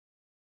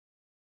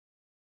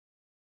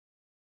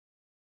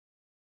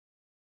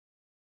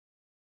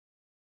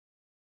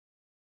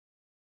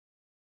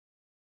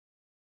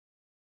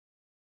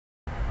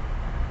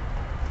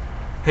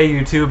Hey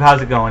YouTube,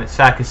 how's it going? It's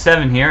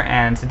Fat7 here,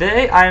 and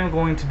today I am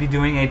going to be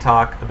doing a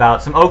talk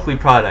about some Oakley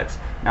products.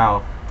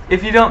 Now,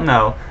 if you don't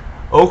know,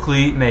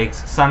 Oakley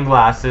makes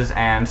sunglasses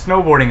and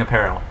snowboarding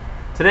apparel.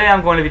 Today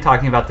I'm going to be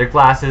talking about their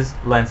glasses,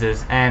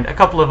 lenses, and a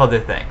couple of other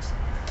things.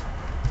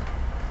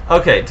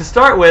 Okay, to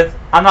start with,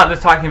 I'm not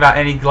just talking about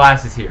any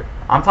glasses here.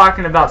 I'm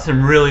talking about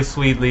some really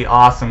sweetly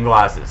awesome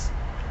glasses.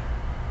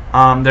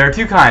 There are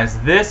two kinds.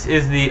 This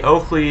is the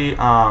Oakley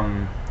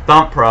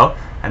Thump Pro,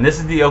 and this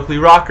is the Oakley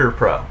rokr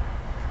Pro.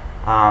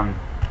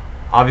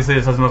 Obviously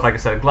this doesn't look like a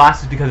set of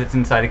glasses because it's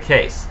inside a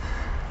case.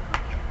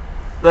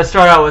 Let's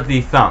start out with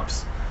the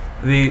thumps.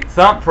 The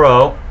Thump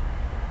Pro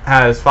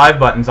has 5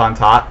 buttons on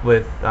top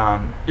with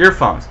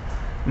earphones.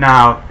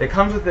 Now it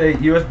comes with a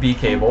USB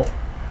cable,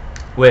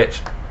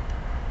 which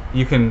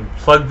you can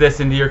plug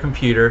this into your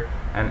computer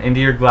and into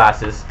your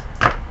glasses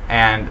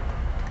and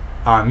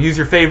use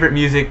your favorite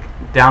music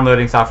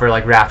downloading software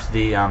like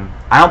Rhapsody. I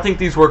don't think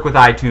these work with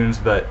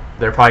iTunes, but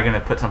they're probably going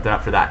to put something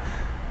up for that.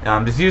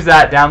 Just use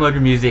that, download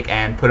your music,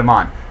 and put them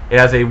on. It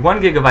has a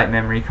 1 GB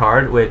memory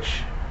card,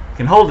 which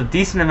can hold a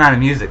decent amount of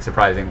music,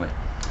 surprisingly.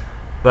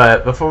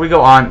 But before we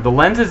go on, the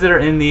lenses that are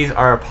in these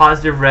are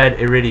positive red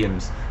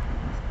iridiums.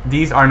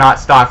 These are not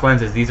stock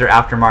lenses, these are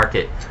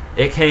aftermarket.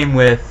 It came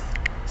with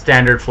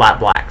standard flat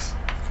blacks,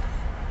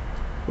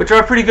 which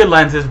are pretty good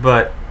lenses,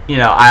 but you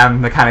know,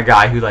 I'm the kind of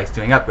guy who likes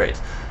doing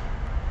upgrades.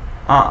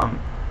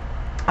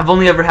 I've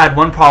only ever had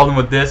one problem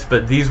with this,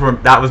 but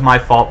that was my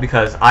fault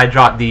because I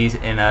dropped these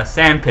in a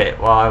sand pit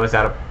while I was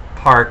at a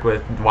park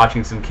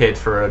watching some kids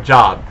for a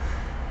job,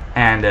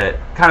 and it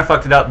kind of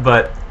fucked it up.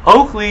 But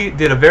Oakley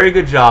did a very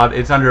good job.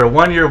 It's under a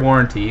 1-year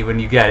warranty when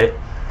you get it.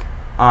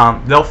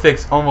 They'll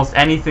fix almost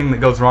anything that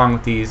goes wrong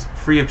with these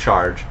free of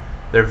charge.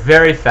 They're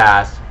very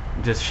fast.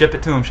 Just ship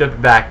it to them, ship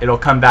it back. It'll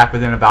come back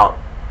within about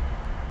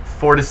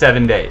 4 to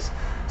 7 days.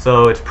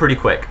 So it's pretty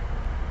quick.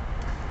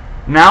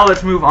 Now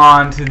let's move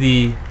on to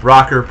the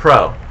rokr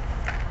Pro.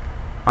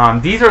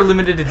 These are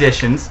limited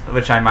editions,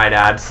 which I might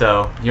add,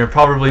 so you're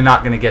probably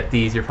not going to get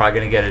these. You're probably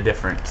going to get a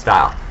different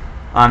style.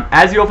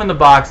 As you open the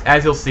box,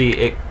 as you'll see,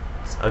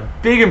 it's a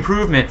big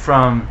improvement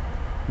from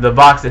the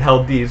box that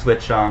held these,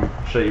 which I'll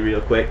show you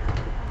real quick.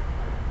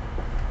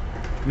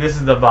 This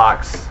is the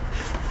box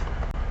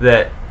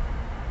that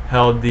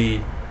held the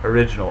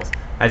originals.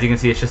 As you can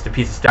see, it's just a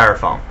piece of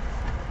styrofoam.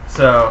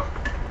 So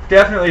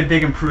definitely a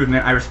big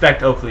improvement. I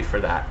respect Oakley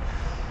for that.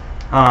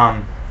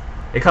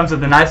 It comes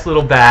with a nice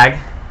little bag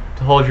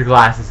to hold your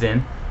glasses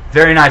in.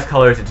 Very nice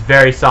colors. It's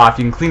very soft.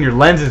 You can clean your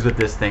lenses with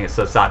this thing. It's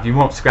so soft. You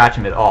won't scratch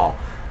them at all.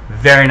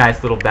 Very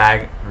nice little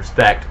bag.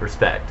 Respect.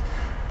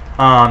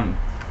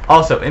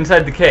 Also,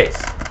 inside the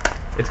case,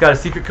 it's got a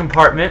secret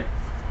compartment,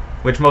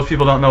 which most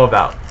people don't know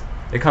about.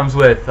 It comes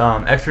with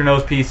extra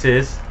nose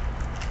pieces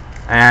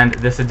and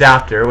this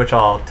adapter, which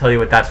I'll tell you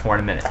what that's for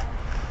in a minute.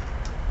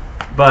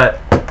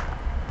 But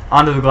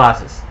onto the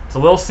glasses. It's a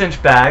little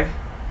cinch bag.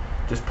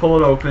 Just pull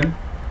it open,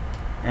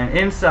 and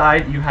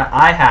inside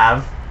I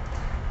have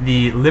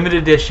the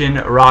limited edition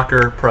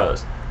rokr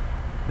Pros.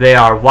 They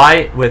are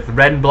white with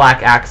red and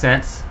black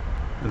accents.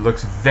 It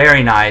looks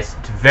very nice.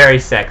 It's very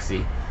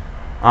sexy.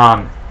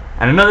 And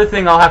another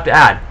thing I'll have to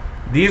add: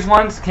 these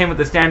ones came with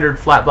the standard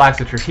flat blacks,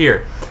 which are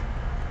here.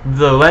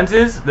 The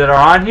lenses that are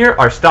on here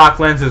are stock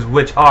lenses,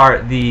 which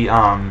are the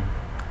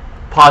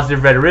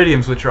positive red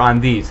iridiums, which are on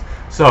these.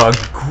 So a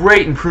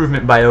great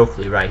improvement by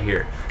Oakley right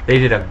here. They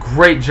did a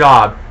great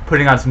job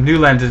putting on some new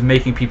lenses,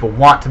 making people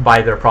want to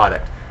buy their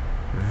product.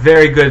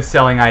 Very good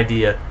selling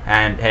idea,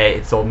 and hey,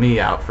 it sold me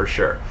out for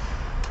sure.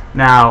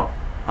 Now,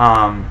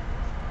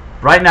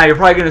 right now you're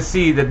probably going to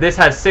see that this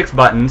has 6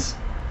 buttons,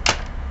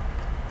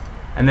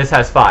 and this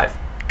has 5.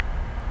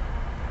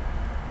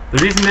 The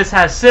reason this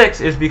has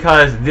 6 is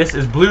because this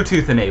is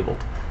Bluetooth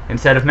enabled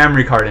instead of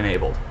memory card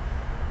enabled.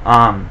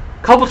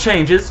 Couple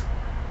changes.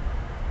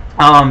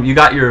 You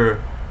got your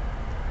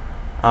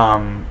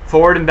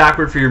forward and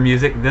backward for your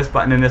music, this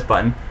button and this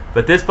button,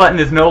 but this button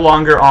is no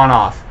longer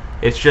on-off.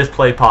 It's just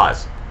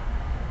play-pause,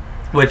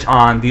 which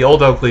on the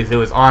old Oakleys it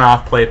was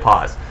on-off,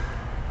 play-pause.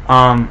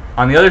 On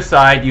the other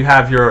side you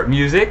have your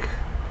music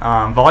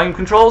volume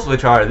controls,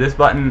 which are this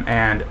button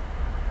and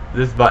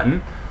this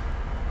button,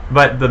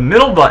 but the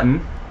middle button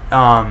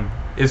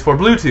is for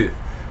Bluetooth.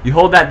 You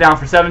hold that down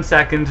for 7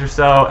 seconds or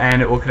so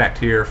and it will connect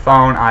to your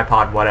phone,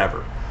 iPod,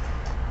 whatever.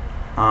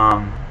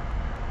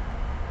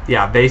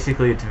 Yeah,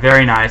 basically it's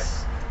very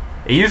nice.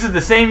 It uses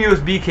the same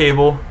USB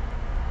cable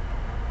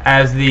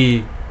as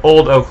the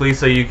old Oakley,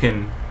 so you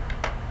can,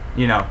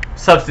 you know,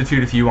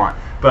 substitute if you want.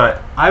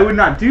 But I would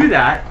not do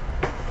that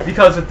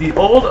because with the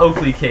old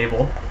Oakley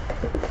cable,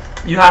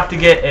 you have to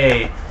get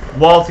a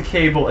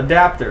wall-to-cable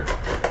adapter.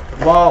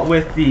 While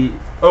with the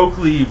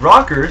Oakley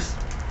rokrs,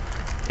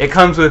 it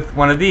comes with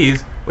one of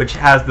these, which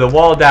has the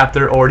wall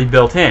adapter already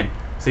built in,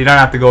 so you don't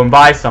have to go and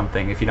buy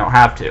something if you don't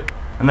have to,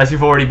 unless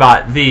you've already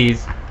bought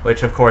these,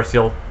 which of course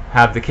you'll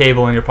have the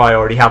cable and you'll probably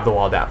already have the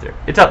wall adapter.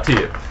 It's up to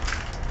you.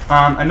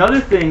 Another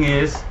thing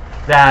is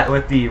that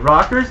with the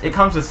rokrs, it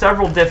comes with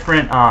several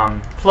different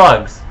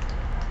plugs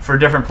for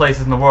different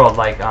places in the world.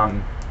 Like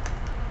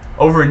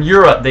Over in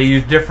Europe, they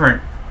use different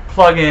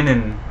plug-in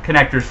and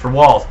connectors for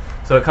walls.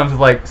 So it comes with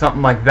like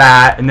something like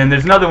that, and then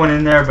there's another one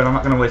in there, but I'm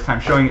not going to waste time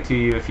showing it to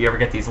you. If you ever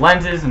get these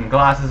lenses and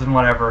glasses and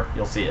whatever,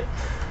 you'll see it.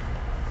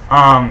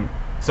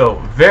 So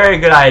very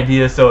good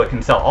idea, so it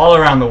can sell all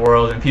around the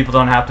world and people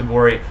don't have to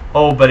worry,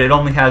 oh, but it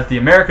only has the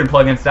American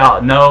plug-in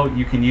style. No,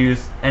 you can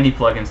use any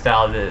plug-in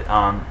style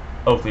that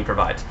Oakley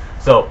provides.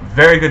 So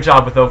very good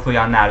job with Oakley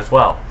on that as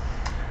well.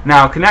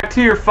 Now connect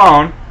to your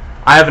phone.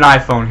 I have an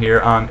iPhone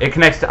here. It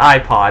connects to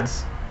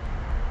iPods.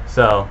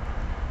 So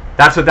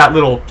that's what that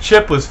little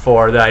chip was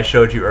for that I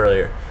showed you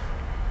earlier.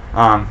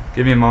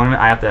 Give me a moment.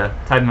 I have to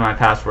type in my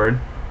password.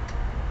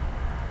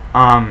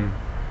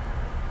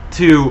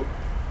 To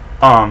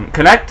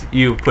connect,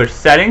 you push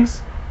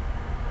settings,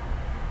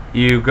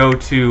 you go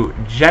to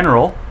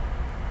general,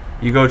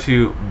 you go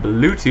to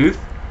Bluetooth,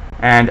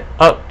 and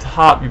up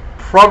top, you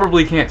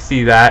probably can't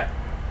see that,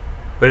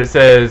 but it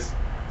says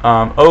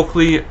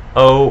Oakley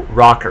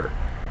rokr.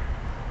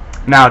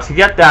 Now to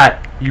get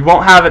that, you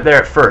won't have it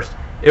there at first.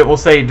 It will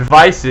say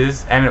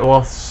devices, and it will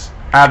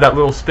have that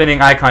little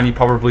spinning icon you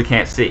probably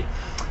can't see.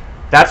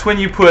 That's when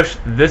you push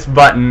this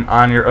button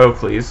on your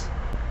Oakleys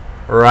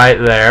right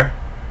there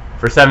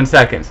for 7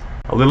 seconds.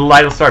 A little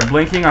light will start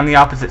blinking on the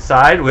opposite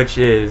side, which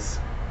is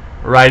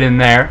right in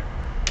there.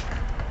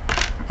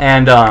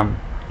 And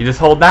you just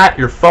hold that,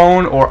 your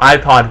phone or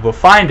iPod will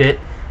find it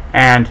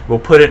and will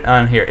put it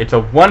on here. It's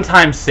a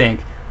one-time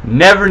sync.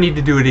 Never need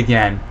to do it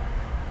again.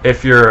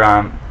 If your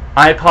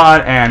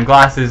iPod and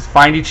glasses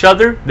find each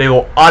other, they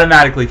will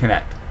automatically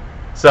connect.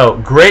 So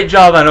great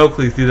job on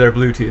Oakley through their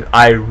Bluetooth.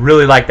 I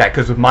really like that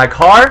because with my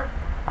car,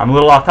 I'm a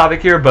little off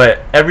topic here,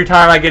 but every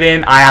time I get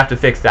in, I have to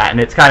fix that, and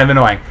it's kind of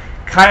annoying.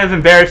 Kind of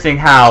embarrassing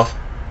how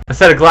a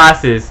set of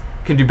glasses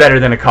can do better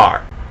than a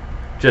car.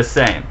 Just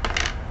saying.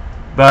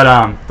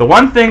 But the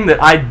one thing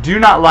that I do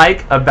not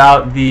like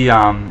about the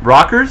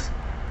rokrs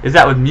is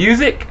that with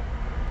music,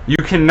 you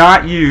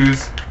cannot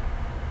use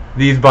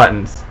these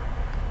buttons.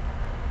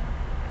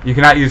 You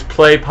cannot use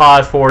play,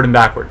 pause, forward, and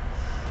backward.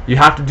 You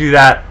have to do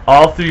that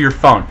all through your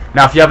phone.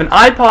 Now, if you have an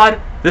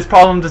iPod, this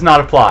problem does not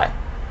apply.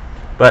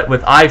 But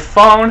with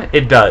iPhone,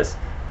 it does.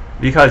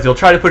 Because you'll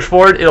try to push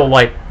forward, it'll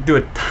like do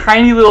a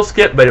tiny little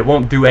skip, but it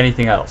won't do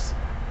anything else.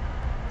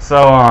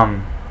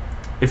 So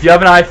if you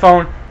have an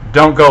iPhone,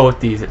 don't go with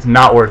these. It's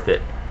not worth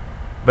it.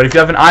 But if you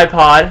have an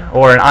iPod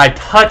or an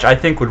iTouch, I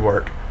think would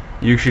work.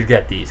 You should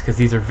get these because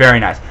these are very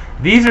nice.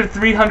 These are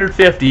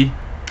 $350.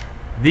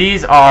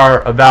 These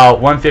are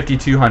about $150,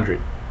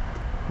 $200.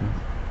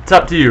 It's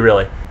up to you,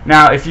 really.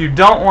 Now, if you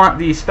don't want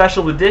the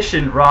special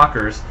edition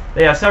rokrs,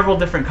 they have several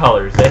different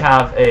colors. They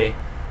have a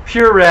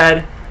pure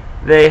red.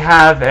 They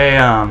have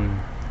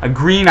a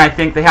green, I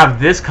think. They have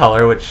this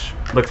color, which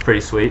looks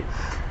pretty sweet.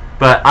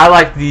 But I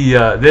like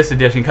the this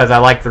edition because I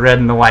like the red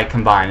and the white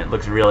combined. It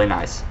looks really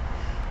nice.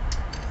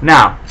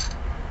 Now,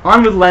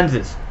 on with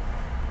lenses.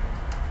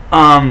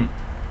 The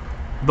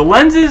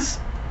lenses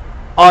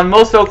on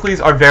most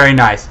Oakleys are very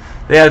nice.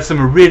 They have some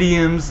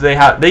iridiums.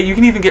 You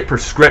can even get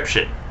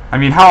prescription. I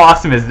mean, how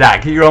awesome is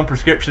that? Get your own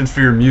prescriptions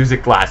for your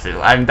music glasses.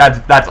 I mean,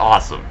 that's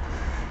awesome.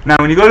 Now,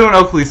 when you go to an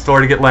Oakley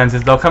store to get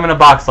lenses, they'll come in a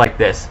box like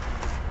this.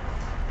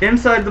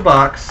 Inside the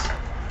box,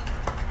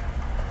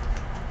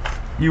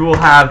 you will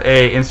have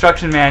an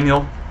instruction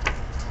manual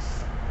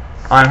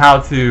on how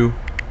to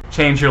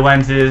change your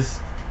lenses,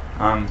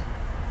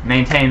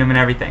 maintain them and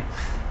everything.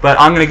 But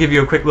I'm going to give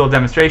you a quick little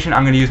demonstration.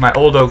 I'm going to use my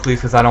old Oakleys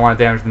because I don't want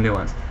to damage the new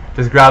ones.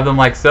 Just grab them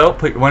like so,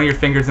 put one of your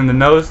fingers in the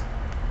nose,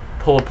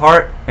 pull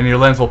apart, and your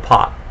lens will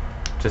pop.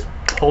 Just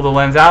pull the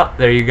lens out,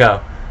 there you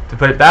go. To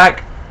put it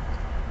back,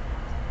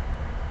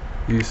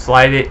 you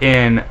slide it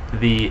in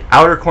the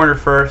outer corner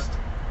first.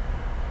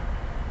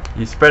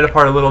 You spread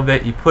apart a little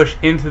bit, you push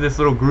into this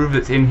little groove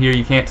that's in here,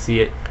 you can't see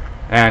it,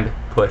 and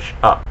push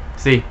up.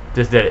 See,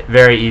 just did it.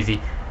 Very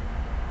easy.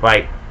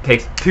 Like,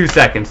 takes 2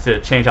 seconds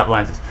to change out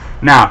lenses.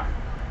 Now,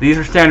 these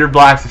are standard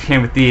blacks that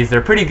came with these.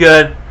 They're pretty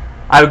good.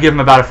 I would give them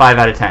about a 5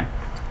 out of 10.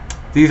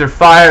 These are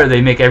fire.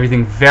 They make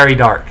everything very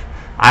dark.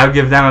 I would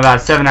give them about a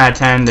 7 out of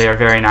 10. They are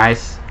very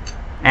nice.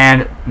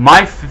 And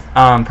my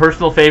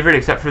personal favorite,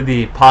 except for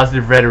the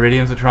positive red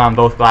iridiums, which are on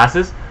both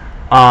glasses,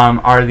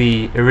 are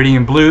the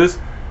iridium blues,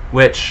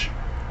 which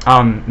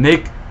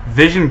make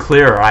vision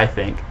clearer, I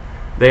think.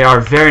 They are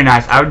very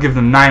nice. I would give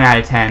them 9 out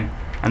of 10.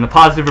 And the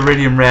positive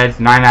iridium reds,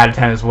 9 out of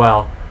 10 as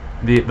well.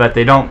 But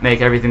they don't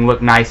make everything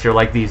look nicer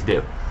like these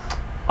do.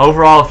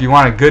 Overall, if you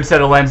want a good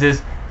set of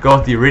lenses, go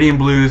with the iridium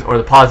blues or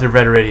the positive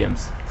red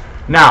iridiums.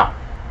 Now,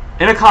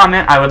 in a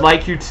comment, I would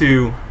like you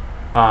to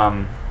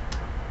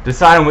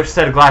decide on which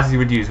set of glasses you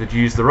would use. Would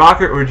you use the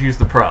rokr or would you use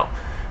the Pro?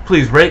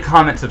 Please rate,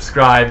 comment,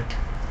 subscribe,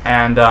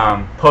 and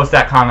post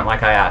that comment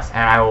like I asked.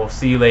 And I will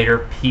see you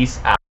later. Peace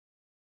out.